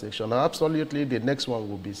cesarean sections. Absolutely, the next one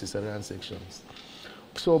will be cesarean sections.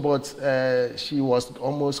 So, but she was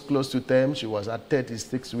almost close to term. She was at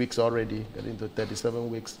 36 weeks already, getting to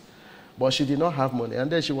 37 weeks. But she did not have money.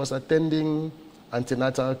 And then she was attending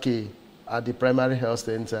antenatal care at the primary health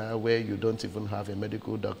center where you don't even have a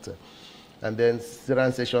medical doctor. And then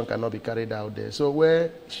cesarean section cannot be carried out there. So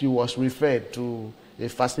where she was referred to a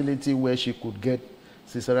facility where she could get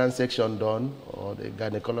cesarean section done, or the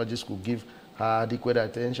gynecologist could give her adequate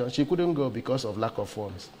attention, she couldn't go because of lack of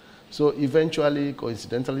funds. So eventually,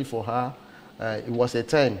 coincidentally for her, it was a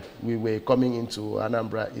time we were coming into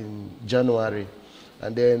Anambra in January,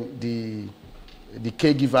 and then the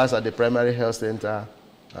caregivers at the primary health center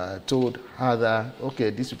told her that, okay,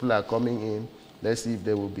 these people are coming in, let's see if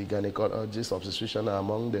there will be gynecologists, obstetricians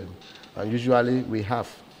among them. And usually we have,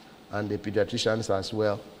 and the pediatricians as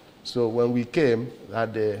well. So when we came,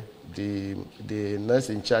 the nurse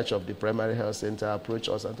in charge of the primary health center approached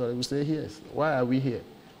us and told us, we say, yes, why are we here?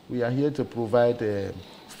 We are here to provide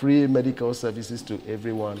free medical services to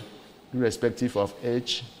everyone, irrespective of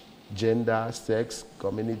age, gender, sex,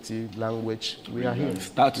 community, language. We are here.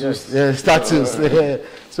 Status. Yes, status.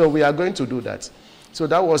 So we are going to do that. So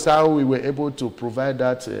that was how we were able to provide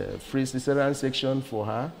that free cesarean section for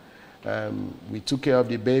her. We took care of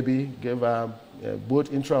the baby, gave her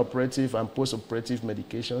both intraoperative and postoperative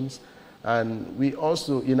medications. And we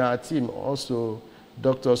also, in our team, also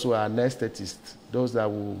doctors who are anesthetists, those that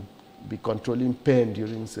will be controlling pain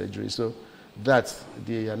during surgery. So that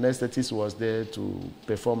the anesthetist was there to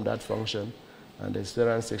perform that function, and the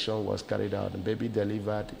cesarean section was carried out. The baby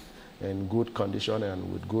delivered in good condition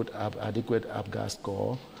and with good adequate APGAR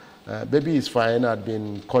score. Baby is fine. I'd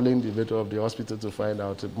been calling the veteran of the hospital to find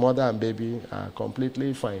out. Mother and baby are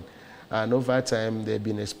completely fine. And over time, they've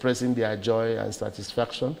been expressing their joy and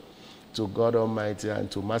satisfaction to God Almighty and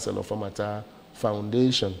to Marcel Ofomata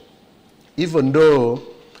Foundation. Even though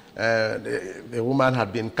the woman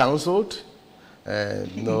had been counseled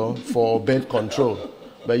for birth control.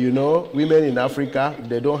 But women in Africa,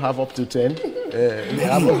 they don't have up to 10. They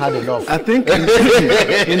haven't had enough. I think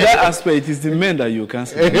in that aspect, it's the men that you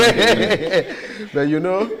cancel. But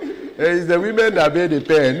it's the women that bear the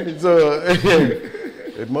pain.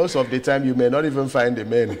 So most of the time, you may not even find the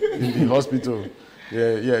men in the hospital.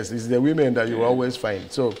 Yes, it's the women that you always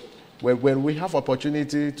find. So when we have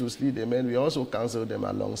opportunity to see the men, we also counsel them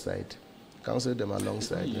alongside. You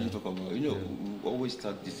talk about, we always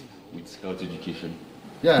start this with health education.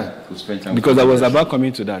 Yeah. To spend time Because with I was them. about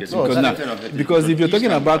coming to that. Yes, because, that's now, the kind of because if you're each talking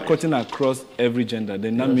time about varies. cutting across every gender,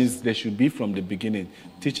 then that means there should be from the beginning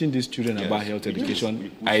teaching these children Yes. about health Yes. education, We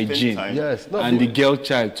spend hygiene, time. Yes. No, and the girl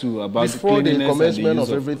child too, about before the cleanliness and the commencement use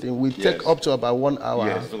of everything, we take Yes. up to about 1 hour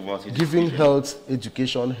Yes, talk about it. giving health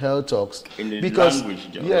education, health talks. In a because,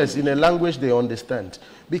 language, their yes, in a language they understand.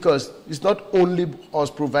 Because it's not only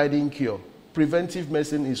us providing cure. Preventive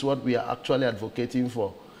medicine is what we are actually advocating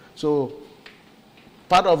for. So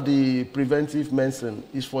part of the preventive medicine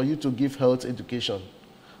is for you to give health education.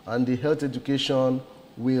 And the health education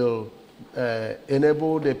will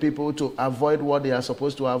enable the people to avoid what they are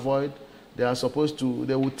supposed to avoid. They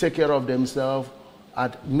will take care of themselves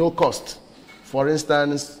at no cost. For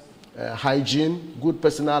instance, hygiene, good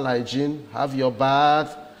personal hygiene, have your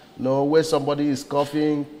bath, where somebody is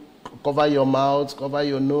coughing, cover your mouth, cover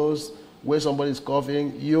your nose. Where somebody is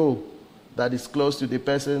coughing, you that is close to the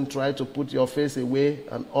person, try to put your face away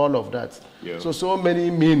and all of that. Yeah. So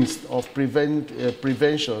many means of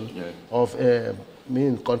prevention of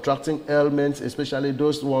contracting ailments, especially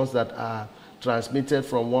those ones that are transmitted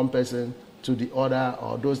from one person to the other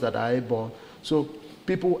or those that are airborne. So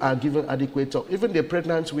people are given adequate talk. Even the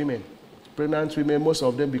pregnant women, most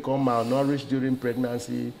of them become malnourished during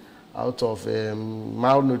pregnancy, out of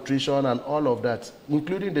malnutrition and all of that,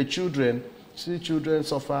 including the children. See, children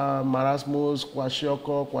suffer marasmus,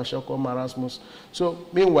 kwashiorkor marasmus. So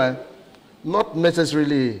meanwhile, not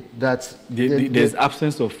necessarily that there's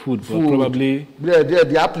absence of food, but probably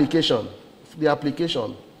the application.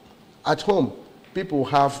 At home, people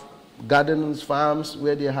have gardens, farms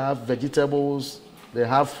where they have vegetables, they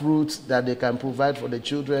have fruits that they can provide for the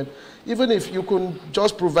children. Even if you could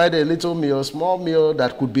just provide a little meal, small meal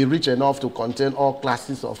that could be rich enough to contain all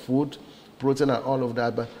classes of food, protein and all of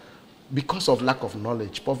that, but because of lack of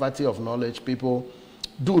knowledge, poverty of knowledge, people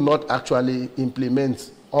do not actually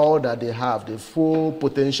implement all that they have, the full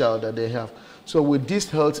potential that they have. So with this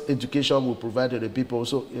health education we provide to the people,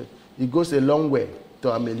 so it goes a long way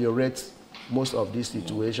to ameliorate most of these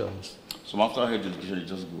situations. So after health education, you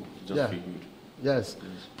just go, feel good. Yes.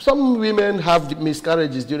 Some women have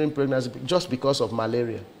miscarriages during pregnancy just because of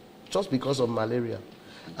malaria.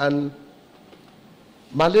 And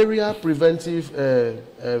malaria preventive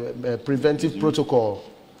protocol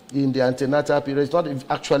in the antenatal period is not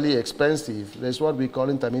actually expensive. There's what we call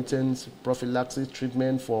intermittent prophylaxis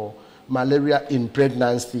treatment for malaria in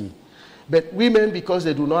pregnancy. But women, because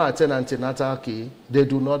they do not attend antenatal care, they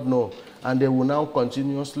do not know. And they will now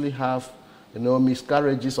continuously have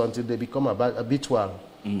miscarriages until they become habitual.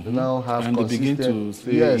 Mm-hmm. They now have and they begin to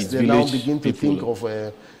say they now begin to think of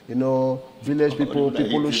village people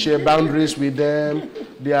who share boundaries with them.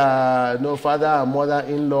 Their father and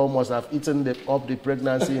mother-in-law must have eaten up the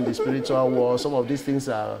pregnancy in the spiritual world. Some of these things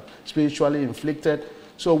are spiritually inflicted.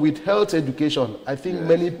 So with health education, I think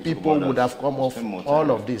many people would have come off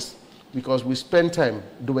all of this because we spend time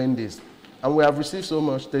doing this. And we have received so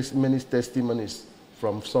many testimonies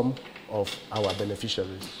from some of our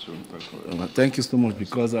beneficiaries. Thank you so much,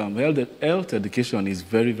 because health education is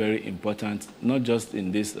very, very important, not just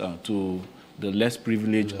in this to the less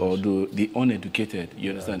privileged or the uneducated, you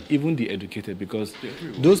understand, even the educated, because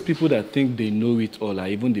those people that think they know it all are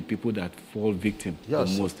even the people that fall victim the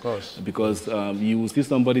most. Of course. Because you will see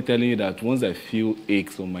somebody telling you that once I feel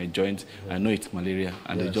aches on my joints, I know it's malaria,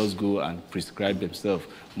 and they just go and prescribe themselves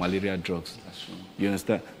malaria drugs. You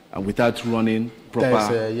understand? And without running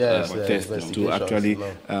proper tests to actually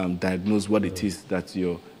diagnose what it is that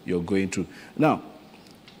you're going through. Now,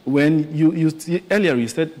 when earlier you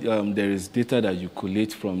said there is data that you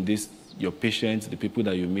collate from your patients, the people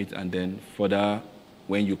that you meet, and then further,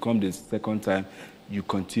 when you come the second time, you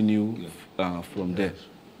continue from there.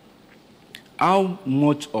 How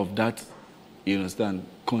much of that, you understand,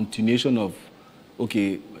 continuation of,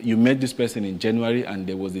 okay, you met this person in January and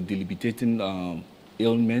there was a debilitating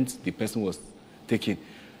ailment the person was taking.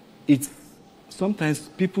 It's sometimes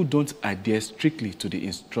people don't adhere strictly to the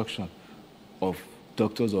instruction of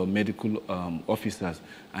doctors or medical officers,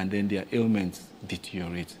 and then their ailments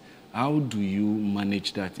deteriorate. How do you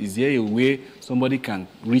manage that? Is there a way somebody can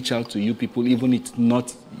reach out to you people, even if it's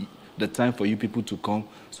not the time for you people to come,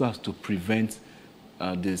 so as to prevent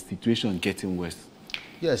the situation getting worse?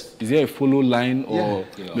 Yes. Is there a follow line or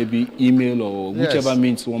maybe email or whichever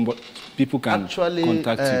means people can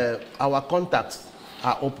contact you? Our contacts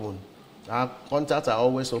are open. Our contacts are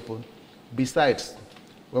always open. Besides,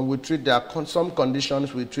 when we treat, there are some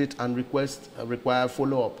conditions we treat and require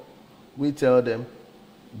follow-up. We tell them,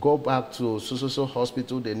 go back to so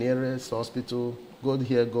hospital, the nearest hospital, go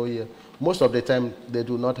here, go here. Most of the time, they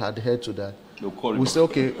do not adhere to that. We say,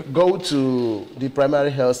 okay, go to the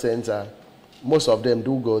primary health center. Most of them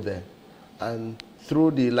do go there. And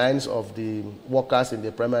through the lines of the workers in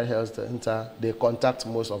the primary health center, they contact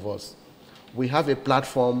most of us. We have a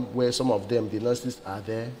platform where some of them, the nurses are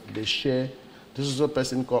there, they share. This is a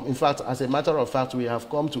person come. In fact, as a matter of fact, we have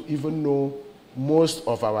come to even know most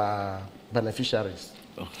of our beneficiaries.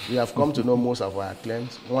 Oh. We have come to know most of our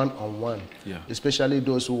clients one-on-one, especially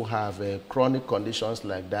those who have chronic conditions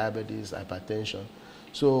like diabetes, hypertension.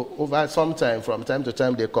 So over some time, from time to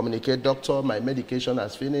time, they communicate, doctor, my medication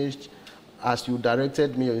has finished. As you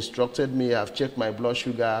directed me or instructed me, I've checked my blood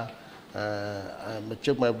sugar. I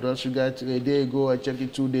checked my blood sugar a day ago, I checked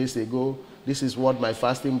it 2 days ago. This is what my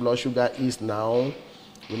fasting blood sugar is now.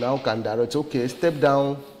 You now can direct, okay, step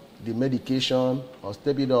down the medication or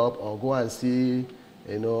step it up or go and see,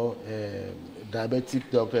 diabetic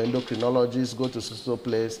doctor, endocrinologist, go to social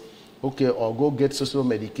place, okay, or go get social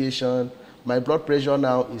medication. My blood pressure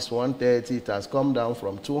now is 130, it has come down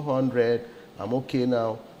from 200, I'm okay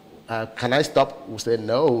now. Can I stop? We say,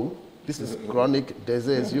 no, this is chronic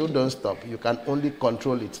disease. You don't stop. You can only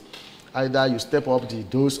control it. Either you step up the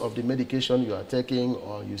dose of the medication you are taking,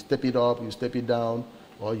 or you step it up, you step it down,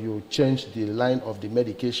 or you change the line of the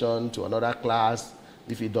medication to another class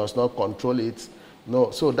if it does not control it.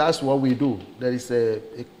 No, so that's what we do. There is a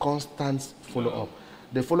constant follow-up.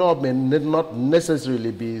 The follow-up may not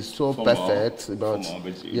necessarily be so perfect, but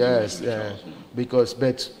yes,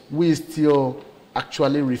 but we still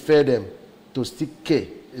actually refer them to seek care,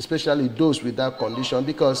 especially those with that condition,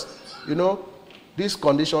 because, these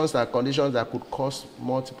conditions are conditions that could cause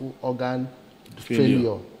multiple organ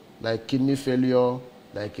failure, like kidney failure,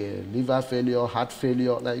 like liver failure, heart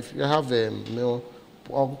failure. Like if you have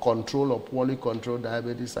uncontrolled or poorly controlled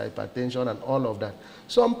diabetes, hypertension, and all of that.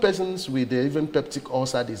 Some persons with even peptic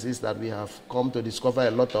ulcer disease that we have come to discover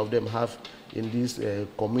a lot of them have in this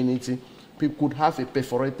community, people could have a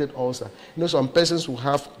perforated ulcer. Some persons who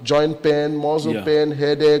have joint pain, muscle pain,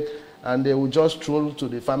 headache, and they will just stroll to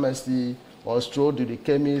the pharmacy or stroll to the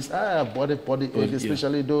chemist, body ache,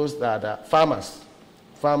 especially those that are farmers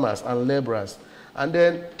and laborers. And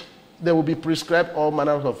then they will be prescribed all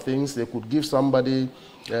manner of things. They could give somebody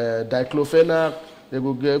diclofenac, they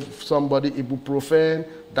will give somebody ibuprofen.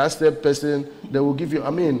 That's the person, they will give you, the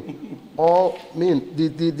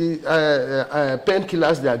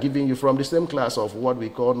painkillers they are giving you from the same class of what we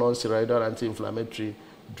call non-steroidal anti-inflammatory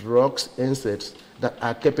drugs, NSAIDs, that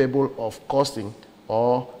are capable of causing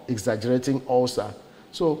or exaggerating ulcer.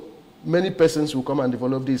 So many persons will come and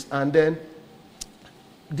develop this, and then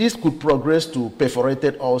this could progress to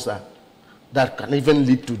perforated ulcer that can even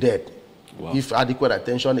lead to death if adequate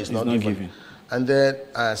attention is not given. And then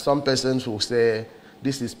some persons will say,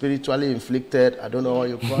 this is spiritually inflicted. I don't know what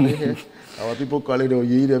you call it here. Our people call it, you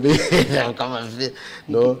eat a bit, come and fit,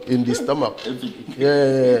 in the stomach.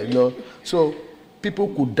 So people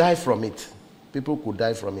could die from it.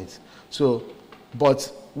 So,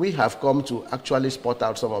 but we have come to actually spot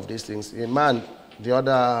out some of these things. A man, during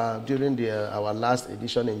our last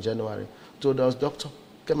edition in January, told us, doctor,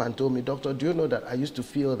 came and told me, doctor, do you know that I used to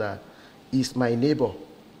feel that it's my neighbor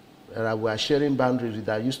that we are sharing boundaries with,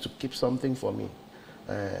 that used to keep something for me.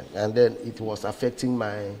 And then it was affecting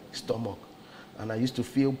my stomach. And I used to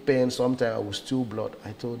feel pain. Sometimes I would steal blood.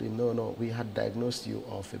 I told him, no, we had diagnosed you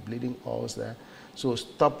of a bleeding ulcer. So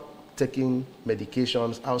stop taking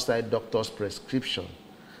medications outside doctor's prescription.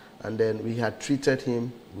 And then we had treated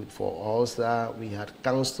him for ulcer. We had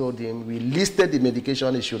counseled him. We listed the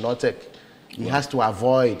medication he should not take. He has to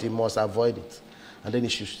avoid. He must avoid it. And then he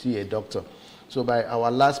should see a doctor. So by our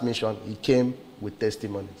last mission, he came with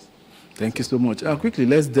testimonies. Thank you so much. Quickly,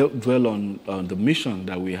 let's dwell on the mission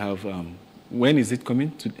that we have. When is it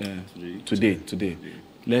coming? Today.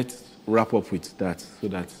 Let's wrap up with that so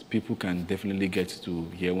that people can definitely get to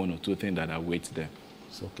hear one or two things that await them.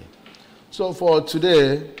 It's okay. So for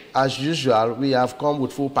today, as usual, we have come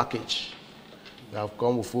with full package. We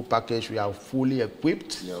are fully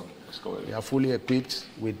equipped. We are fully equipped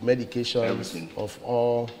with medications of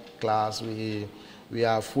all class. We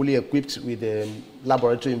are fully equipped with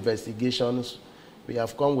laboratory investigations. We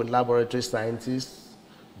have come with laboratory scientists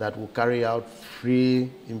that will carry out free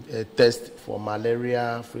tests for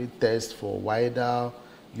malaria, free tests for wider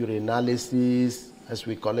urinalysis, as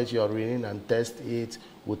we collect urine and test it.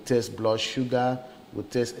 We'll test blood sugar, we'll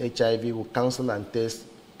test HIV, we'll counsel and test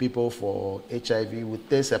people for HIV, we'll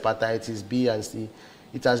test hepatitis B and C.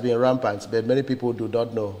 It has been rampant, but many people do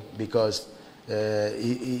not know because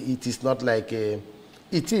it is not like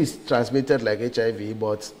it is transmitted like HIV,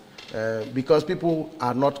 but because people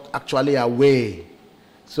are not actually aware.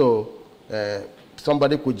 So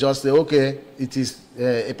somebody could just say, okay, it is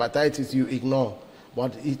hepatitis, you ignore.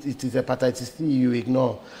 But it is hepatitis C, you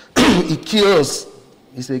ignore. It kills.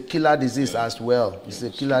 It's a killer disease as well. It's a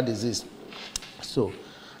killer disease. So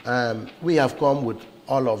we have come with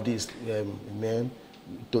all of this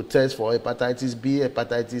to test for hepatitis B,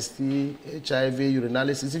 hepatitis C, HIV,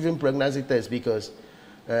 urinalysis, even pregnancy tests, because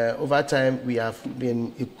over time we have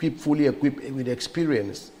been fully equipped with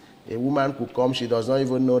experience. A woman could come, she does not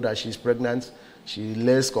even know that she's pregnant, she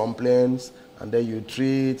lays complaints, and then you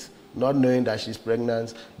treat, not knowing that she's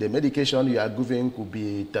pregnant. The medication you are giving could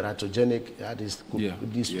be teratogenic, that is,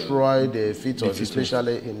 could destroy the fetus,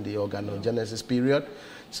 especially in the organogenesis period.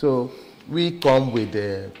 So we come with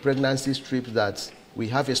the pregnancy strips that we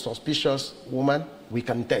have a suspicious woman, we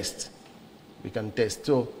can test. We can test.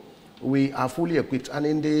 So we are fully equipped. And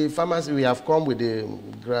in the pharmacy, we have come with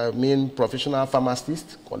the main professional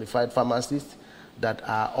pharmacists, qualified pharmacists, that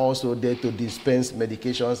are also there to dispense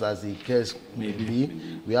medications as the case may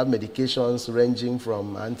be. We have medications ranging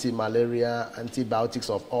from anti-malaria, antibiotics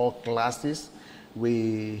of all classes.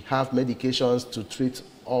 We have medications to treat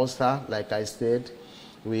ulcer, like I said.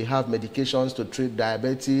 We have medications to treat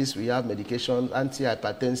diabetes. We have medications,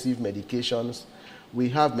 anti-hypertensive medications. We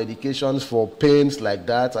have medications for pains like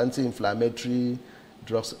that, anti-inflammatory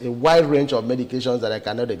drugs, a wide range of medications that I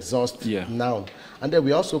cannot exhaust now. And then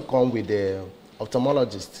we also come with the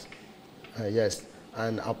ophthalmologists, yes,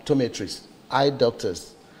 and optometrists, eye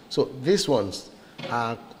doctors. So these ones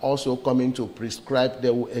are also coming to prescribe. They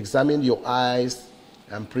will examine your eyes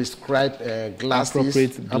and prescribe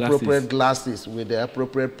appropriate glasses with the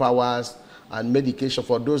appropriate powers and medication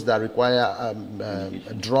for those that require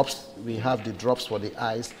drops. We have the drops for the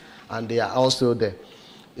eyes, and they are also there.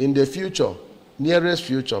 In the future, nearest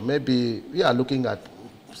future, maybe we are looking at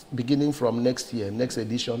beginning from next year, next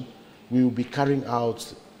edition, we will be carrying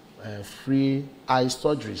out free eye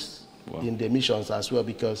surgeries in the missions as well,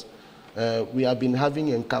 because we have been having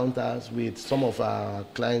encounters with some of our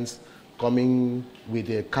clients coming with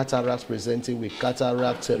the cataracts, presenting with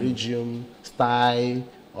cataract, pterygium, stye,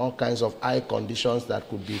 all kinds of eye conditions that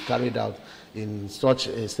could be carried out in such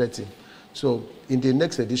a setting. So in the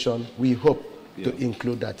next edition, we hope to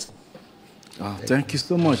include that. Thank you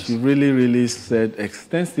so much. You really, really said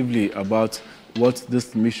extensively about what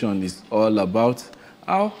this mission is all about.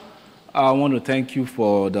 I want to thank you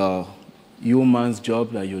for the human's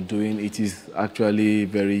job that you're doing. It is actually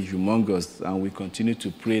very humongous, and we continue to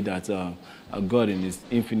pray that God in His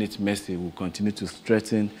infinite mercy will continue to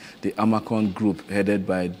strengthen the Amakon group headed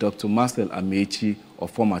by Dr. Marcel Amechi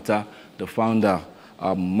Ofomata, the founder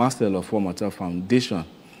of Marcel Ofomata Foundation.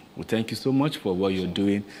 We thank you so much for what you're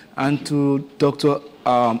doing. And to Dr.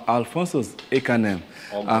 Alphonsus Ekanem,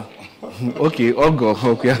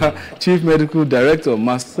 Chief Medical Director,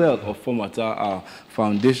 Marcel Ofomata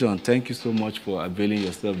Foundation, thank you so much for availing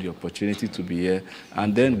yourself the opportunity to be here.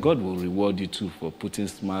 And then God will reward you too for putting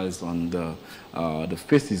smiles on the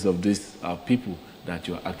faces of these people that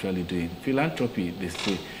you're actually doing. Philanthropy, they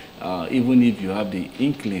say, even if you have the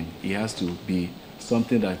inkling, it has to be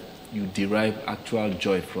something that you derive actual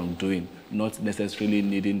joy from doing, not necessarily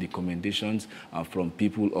needing the commendations from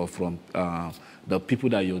people or from the people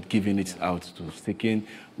that you're giving it out to, seeking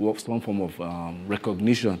some form of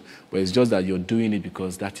recognition, but it's just that you're doing it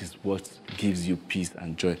because that is what gives you peace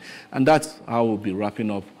and joy. And that's how we'll be wrapping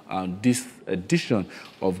up this edition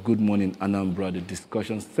of Good Morning Anambra, the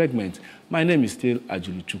discussion segment. My name is still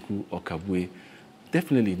Ajuluchukwu Okabwe.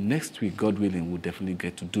 Definitely next week, God willing, we'll definitely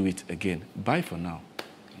get to do it again. Bye for now.